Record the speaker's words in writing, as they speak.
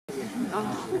Good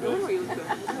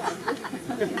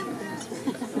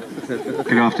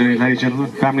afternoon, ladies and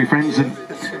gentlemen, family, friends and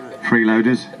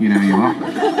freeloaders, you know who you are.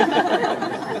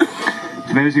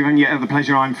 For those of you who haven't yet had the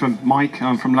pleasure, I'm from Mike,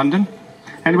 I'm from London.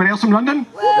 Anybody else from London?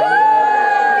 For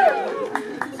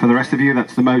the rest of you,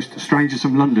 that's the most strangers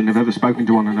from London have ever spoken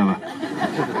to one another.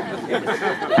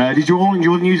 Did you all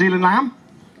enjoy the New Zealand lamb?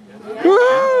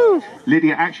 Woo!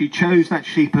 Lydia actually chose that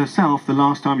sheep herself the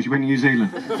last time she went to New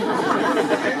Zealand.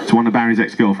 It's one of Barry's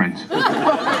ex-girlfriends.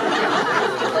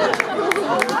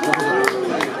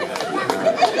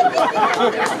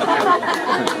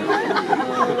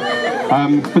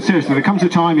 But seriously, there comes a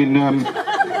time in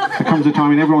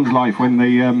everyone's life when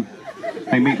they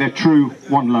meet their true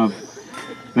one love,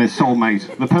 their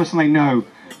soulmate, the person they know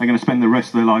they're going to spend the rest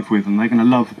of their life with, and they're going to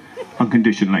love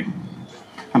unconditionally.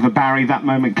 And for Barry, that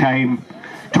moment came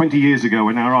 20 years ago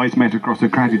when our eyes met across a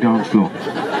crowded dance floor.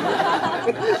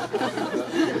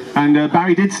 And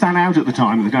Barry did stand out at the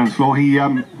time at the dance floor.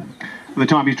 At the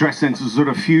time, his dress sense was a sort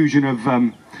of fusion of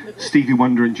Stevie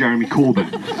Wonder and Jeremy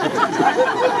Corbyn,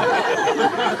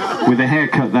 with a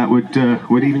haircut that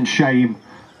would even shame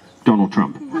Donald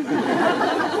Trump.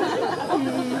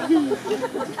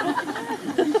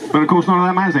 But of course, none of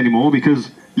that matters anymore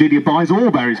because Lydia buys all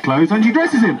Barry's clothes and she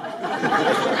dresses him.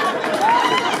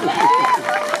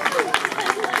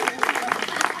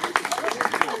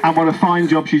 And what a fine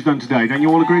job she's done today. Don't you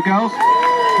all agree, girls?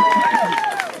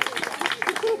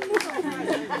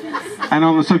 And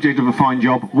on the subject of a fine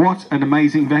job, what an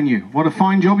amazing venue. What a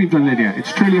fine job you've done, Lydia.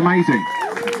 It's truly amazing.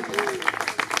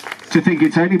 To think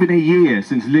it's only been a year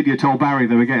since Lydia told Barry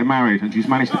they were getting married and she's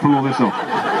managed to pull all this off.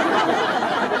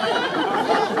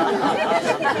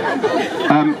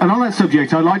 And on that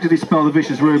subject, I'd like to dispel the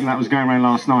vicious rumour that was going around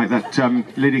last night that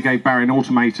Lydia gave Barry an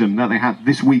ultimatum that they had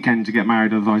this weekend to get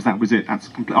married, otherwise that was it. I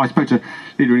spoke to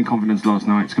Lydia in confidence last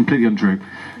night. It's completely untrue.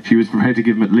 She was prepared to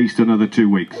give him at least another 2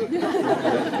 weeks.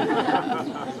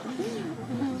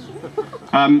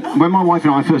 When my wife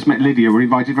and I first met Lydia, we were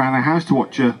invited around her house to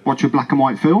watch a black and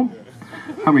white film.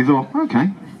 And we thought,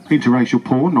 okay, interracial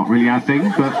porn, not really our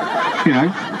thing, but, you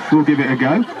know, we'll give it a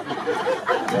go.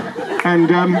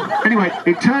 And anyway,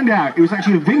 it turned out it was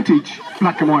actually a vintage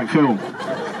black and white film.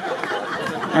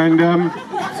 And,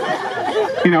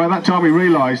 you know, at that time we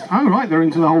realised, oh right, they're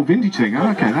into the whole vintage thing.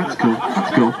 Oh, okay, that's cool,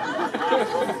 that's cool.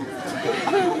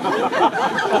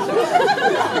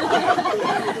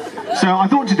 So I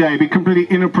thought today it'd be completely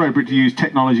inappropriate to use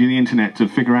technology and the internet to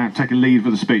take a lead for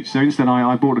the speech. So instead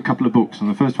I bought a couple of books, and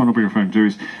the first one I'll be referring to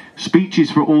is Speeches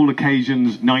for All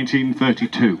Occasions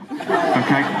 1932.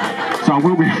 Okay? So I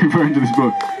will be referring to this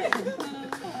book.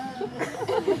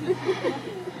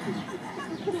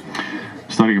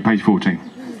 Starting at page 14.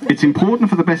 It's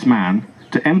important for the best man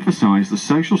to emphasise the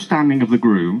social standing of the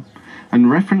groom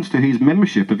and reference to his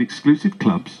membership of exclusive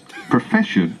clubs,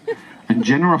 profession and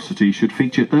generosity should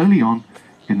feature early on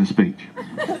in the speech.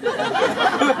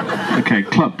 Okay,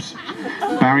 clubs.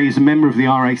 Barry is a member of the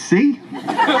RAC,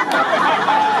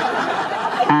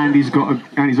 and he's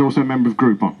also a member of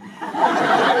Groupon.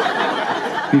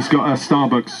 He's got a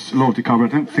Starbucks loyalty card, but I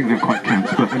don't think that quite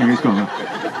counts, but anyway, he's got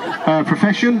that.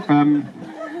 Profession.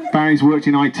 Barry's worked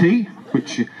in IT,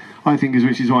 which I think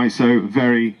which is why it's so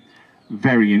very,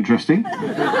 very interesting.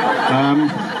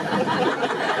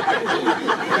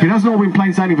 It hasn't all been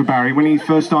plain sailing for Barry. When he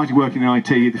first started working in IT,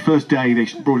 the first day they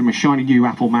brought him a shiny new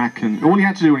Apple Mac, and all he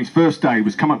had to do on his first day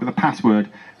was come up with a password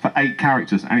for 8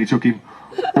 characters, and it took him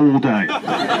all day.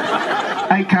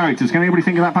 8 characters. Can anybody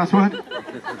think of that password?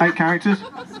 8 characters?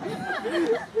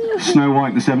 Snow White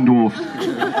and the Seven Dwarfs.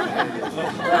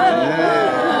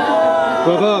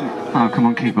 Oh, come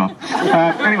on, keep up.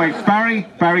 Anyway,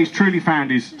 Barry's truly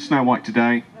found his Snow White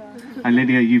today. And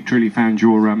Lydia, you've truly found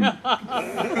your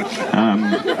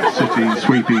sooty,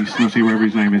 sweepy, snotty, whatever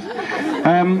his name is.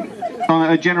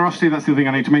 Generosity, that's the other thing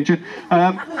I need to mention.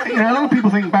 You know, a lot of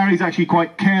people think Barry's actually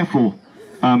quite careful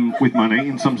with money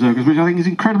in some circles, which I think is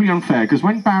incredibly unfair, because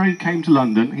when Barry came to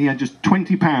London, he had just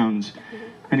 £20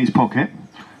 in his pocket,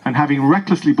 and having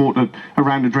recklessly bought a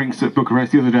round of drinks at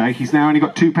Bucharest the other day, he's now only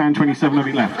got £2.27 of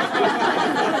it left.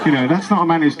 You know, that's not a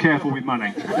man who's careful with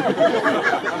money.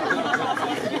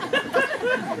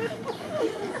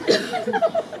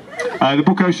 The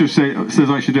book also says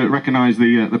I should recognise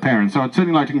the parents, so I'd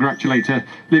certainly like to congratulate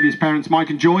Lydia's parents, Mike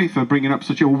and Joy, for bringing up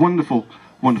such a wonderful,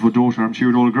 wonderful daughter. I'm sure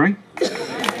you'd all agree.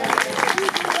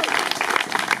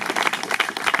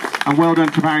 And well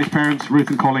done to Barry's parents, Ruth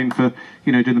and Colin, for,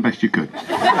 you know, doing the best you could.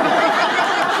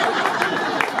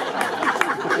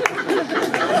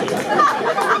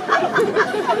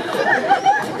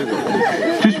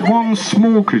 one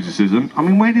small criticism. I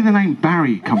mean, where did the name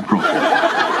Barry come from?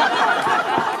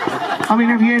 I mean,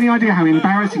 have you any idea how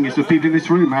embarrassing it is for people in this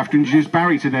room have to introduce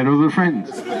Barry to their other friends?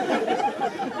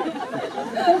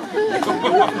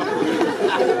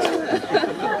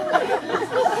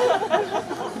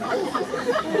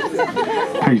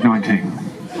 Page 19.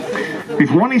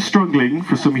 If one is struggling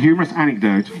for some humorous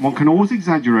anecdote, one can always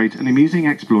exaggerate an amusing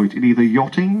exploit in either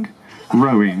yachting,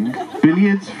 rowing,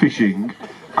 billiards, fishing,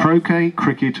 croquet,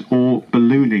 cricket, or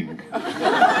ballooning.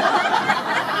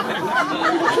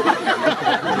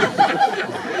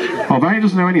 Well, Barry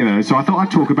doesn't know any of those, so I thought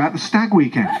I'd talk about the stag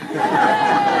weekend.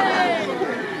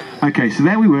 Okay, so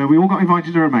there we were. We all got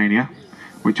invited to Romania,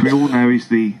 which we all know is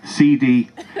the seedy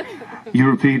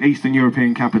Eastern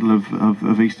European capital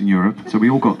of Eastern Europe. So we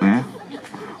all got there.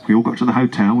 We all got to the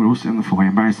hotel. We all sitting in the foyer.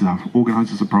 And Barry says, "I've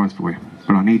organised a surprise for you,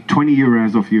 but I need 20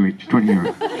 euros off you each. 20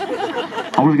 euros."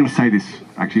 I wasn't going to say this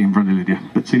actually in front of Lydia,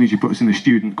 but seeing as you put us in the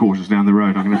student quarters down the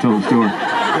road, I'm going to tell the story.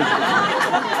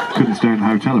 Couldn't stay in the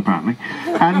hotel apparently.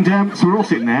 And so we're all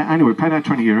sitting there. Anyway, paid out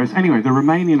 20 euros. Anyway, the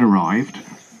Romanian arrived.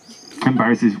 And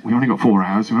Barry says, "We only got 4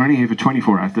 hours. We're only here for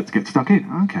 24 hours. Let's get stuck in."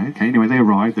 Okay. Anyway, they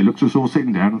arrived. They looked at us all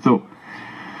sitting down and thought.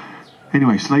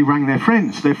 Anyway, so they rang their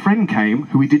friends. Their friend came,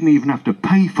 who we didn't even have to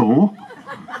pay for.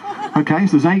 Okay,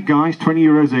 so there's 8 guys, 20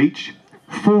 euros each.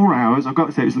 4 hours. I've got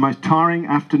to say, it was the most tiring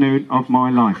afternoon of my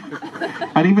life.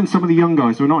 And even some of the young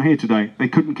guys who are not here today, they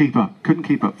couldn't keep up.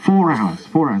 4 hours.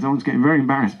 4 hours. Everyone's getting very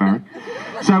embarrassed, Barry.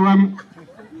 So,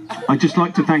 I'd just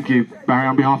like to thank you, Barry,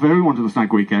 on behalf of everyone to the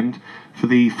Stag Weekend, for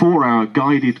the 4-hour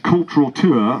guided cultural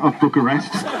tour of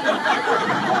Bucharest.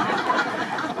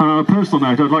 On a personal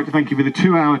note, I'd like to thank you for the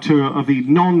 2-hour tour of the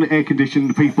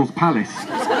non-air-conditioned People's Palace.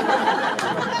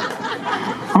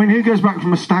 I mean, who goes back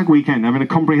from a Stag Weekend having a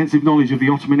comprehensive knowledge of the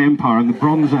Ottoman Empire and the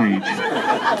Bronze Age?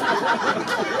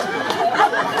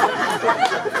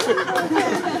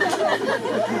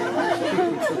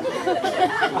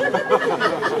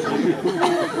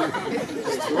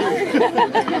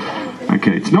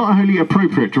 Okay, it's not wholly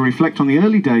appropriate to reflect on the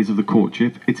early days of the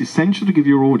courtship. It's essential to give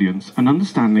your audience an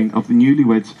understanding of the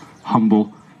newlyweds'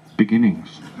 humble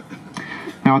beginnings.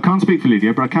 Now, I can't speak for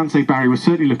Lydia, but I can say Barry was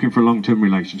certainly looking for a long-term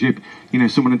relationship. You know,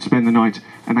 someone who'd spend the night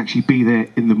and actually be there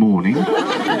in the morning.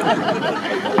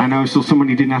 And also someone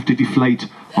he didn't have to deflate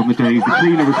on the days the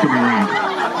cleaner was coming around.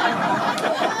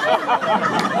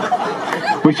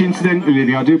 Which, incidentally,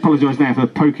 Lydia, I do apologise now for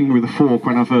poking with a fork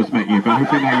when I first met you, but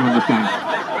hopefully now you understand.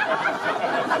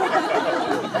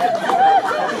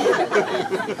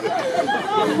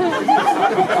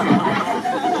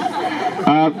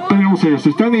 But in all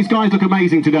seriousness, don't these guys look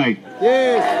amazing today?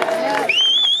 Yes.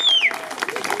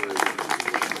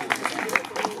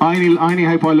 I only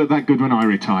hope I look that good when I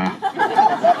retire.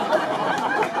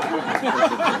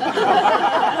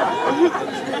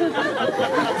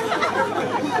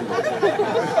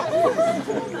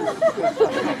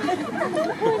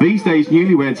 These days,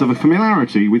 newlyweds have a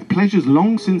familiarity with pleasures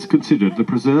long since considered the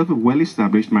preserve of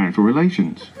well-established marital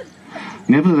relations.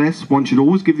 Nevertheless, one should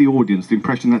always give the audience the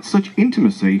impression that such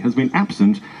intimacy has been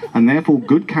absent, and therefore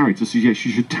good character suggests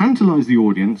you should tantalise the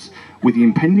audience with the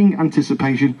impending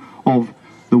anticipation of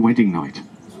the wedding night.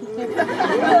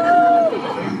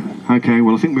 Okay,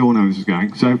 well, I think we all know this is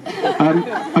going. So,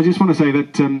 I just want to say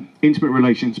that intimate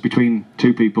relations between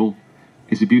two people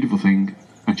is a beautiful thing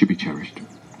and should be cherished.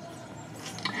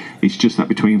 It's just that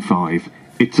between 5,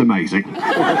 it's amazing.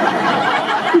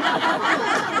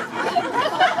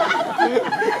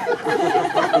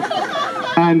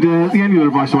 And the only other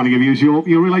advice I want to give you is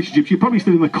your relationships. You're probably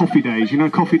still in the coffee days. You know,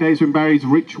 coffee days when Barry's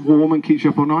rich, warm and keeps you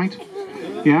up all night?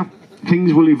 Yeah?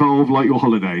 Things will evolve like your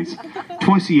holidays.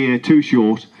 Twice a year, too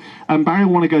short. And Barry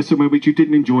will want to go somewhere which you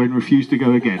didn't enjoy and refuse to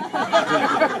go again.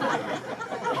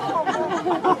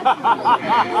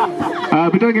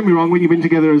 But don't get me wrong, when you've been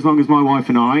together as long as my wife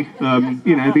and I,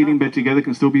 you know, being in bed together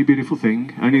can still be a beautiful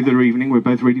thing. Only the other evening we're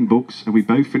both reading books, and we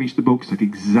both finished the books at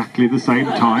exactly the same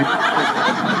time.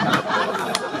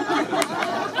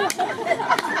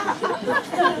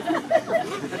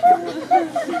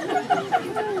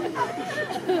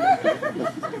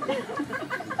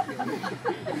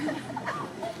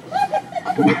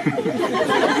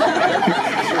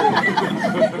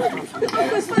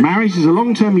 Marriage is a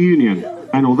long-term union,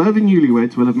 and although the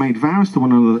newlyweds will have made vows to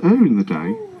one another earlier in the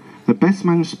day, the best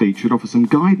man's speech should offer some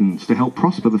guidance to help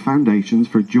prosper the foundations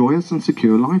for a joyous and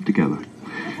secure life together.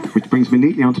 Which brings me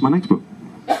neatly onto my next book.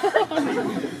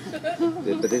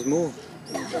 But there's more.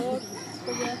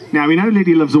 Now, we know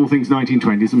Lydia loves all things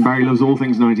 1920s and Barry loves all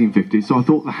things 1950s, so I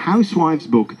thought the Housewives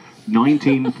book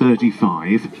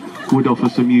 1935 would offer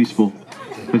some useful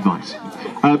advice.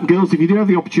 Girls, if you do have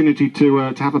the opportunity to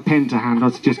have a pen to hand,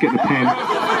 I'd suggest getting a pen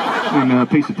and a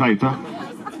piece of paper.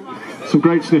 Some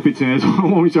great snippets in it,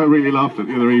 one which I really laughed at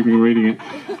the other evening reading it.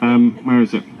 Where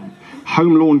is it?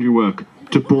 Home laundry work.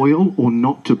 To boil or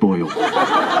not to boil?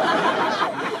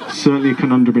 Certainly a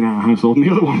conundrum in our household. And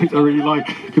the other one which I really like,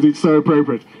 because it's so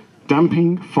appropriate.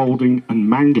 Damping, folding and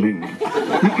mangling.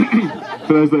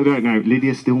 For those that don't know,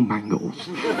 Lydia still mangles.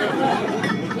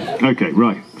 Okay,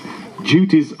 right.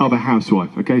 Duties of a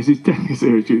housewife. Okay, this is definitely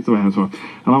serious duties of a housewife.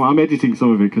 And I'm editing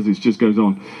some of it because it just goes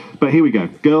on. But here we go.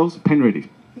 Girls, pen ready.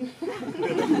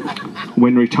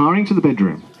 When retiring to the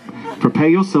bedroom, prepare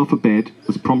yourself a bed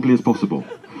as promptly as possible.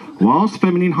 Whilst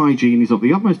feminine hygiene is of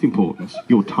the utmost importance,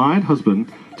 your tired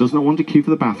husband does not want to queue for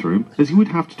the bathroom as he would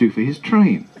have to do for his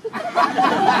train.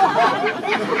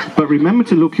 But remember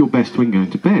to look your best when going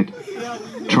to bed.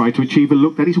 Try to achieve a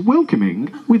look that is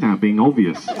welcoming without being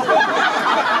obvious.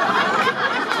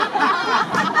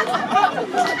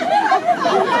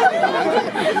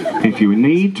 If you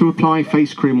need to apply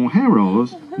face cream or hair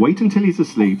rollers, wait until he's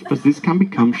asleep, as this can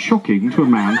become shocking to a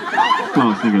man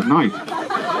lasting at night.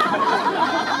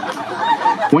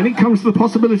 When it comes to the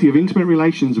possibility of intimate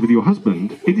relations with your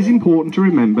husband, it is important to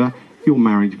remember your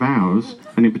marriage vows,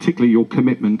 and in particular your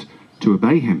commitment to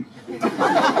obey him.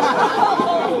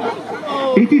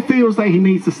 If he feels that he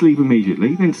needs to sleep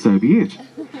immediately, then so be it.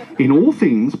 In all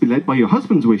things, be led by your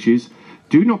husband's wishes.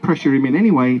 Do not pressure him in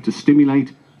any way to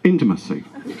stimulate intimacy.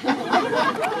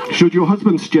 Should your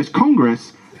husband suggest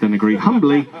congress, then agree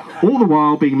humbly, all the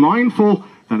while being mindful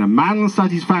that a man's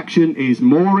satisfaction is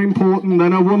more important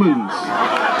than a woman's.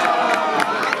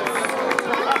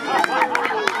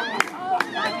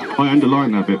 I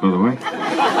underlined that bit, by the way.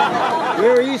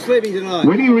 Where are you sleeping tonight?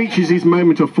 When he reaches his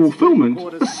moment of fulfillment,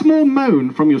 a small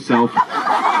moan from yourself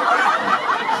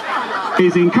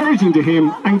is encouraging to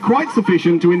him and quite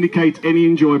sufficient to indicate any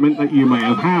enjoyment that you may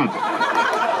have had.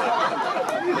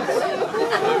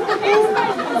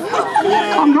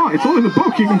 I'm not, it's all in the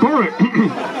book, you can borrow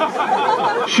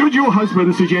it. Should your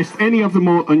husband suggest any of the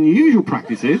more unusual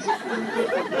practices,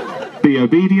 be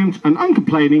obedient and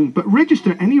uncomplaining, but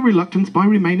register any reluctance by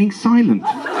remaining silent.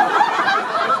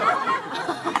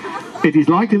 It is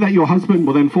likely that your husband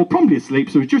will then fall promptly asleep,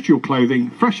 so adjust your clothing,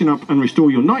 freshen up and restore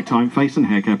your nighttime face and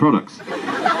hair care products.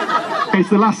 It's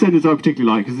the last sentence I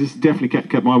particularly like, because this definitely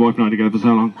kept my wife and I together for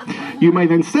so long. You may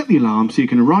then set the alarm so you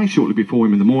can arise shortly before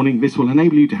him in the morning. This will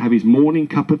enable you to have his morning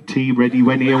cup of tea ready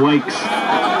when he awakes.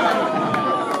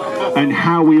 And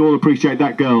how we all appreciate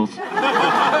that, girls.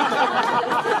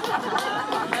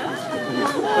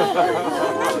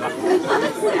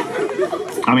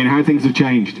 I mean, how things have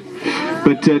changed.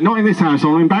 But not in this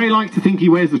household. I mean, Barry likes to think he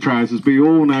wears the trousers, but you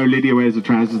all know Lydia wears the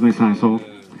trousers in this household.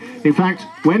 In fact,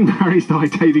 when Barry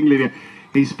started dating Lydia,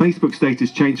 his Facebook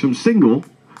status changed from single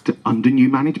to under new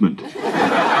management.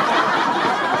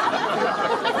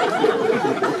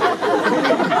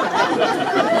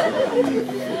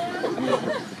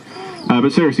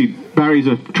 But seriously, Barry's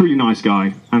a truly nice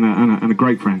guy and a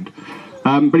great friend.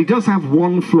 But he does have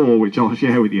one flaw, which I'll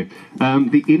share with you.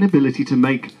 The inability to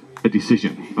make a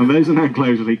decision. And those who know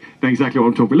closely know exactly what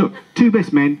I'm talking about. Look, two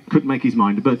best men couldn't make his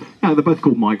mind, but they're both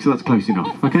called Mike, so that's close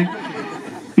enough, okay?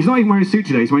 He's not even wearing a suit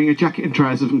today, he's wearing a jacket and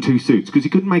trousers and two suits, because he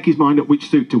couldn't make his mind up which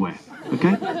suit to wear,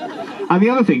 okay? And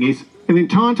the other thing is, in the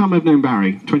entire time I've known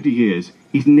Barry, 20 years,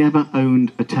 he's never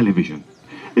owned a television.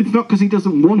 It's not because he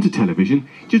doesn't want a television,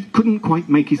 he just couldn't quite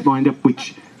make his mind up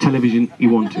which television he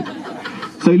wanted.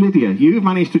 So Lydia, you've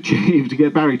managed to achieve to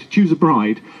get Barry to choose a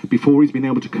bride before he's been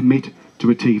able to commit to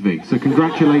a TV. So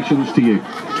congratulations to you.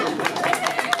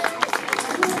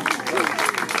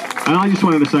 And I just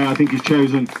wanted to say I think he's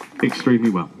chosen extremely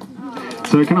well.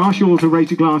 So can I ask you all to raise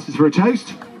your glasses for a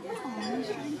toast?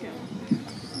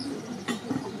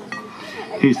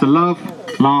 Here's to love,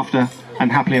 laughter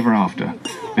and happily ever after.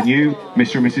 The new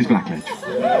Mr. and Mrs. Blackledge.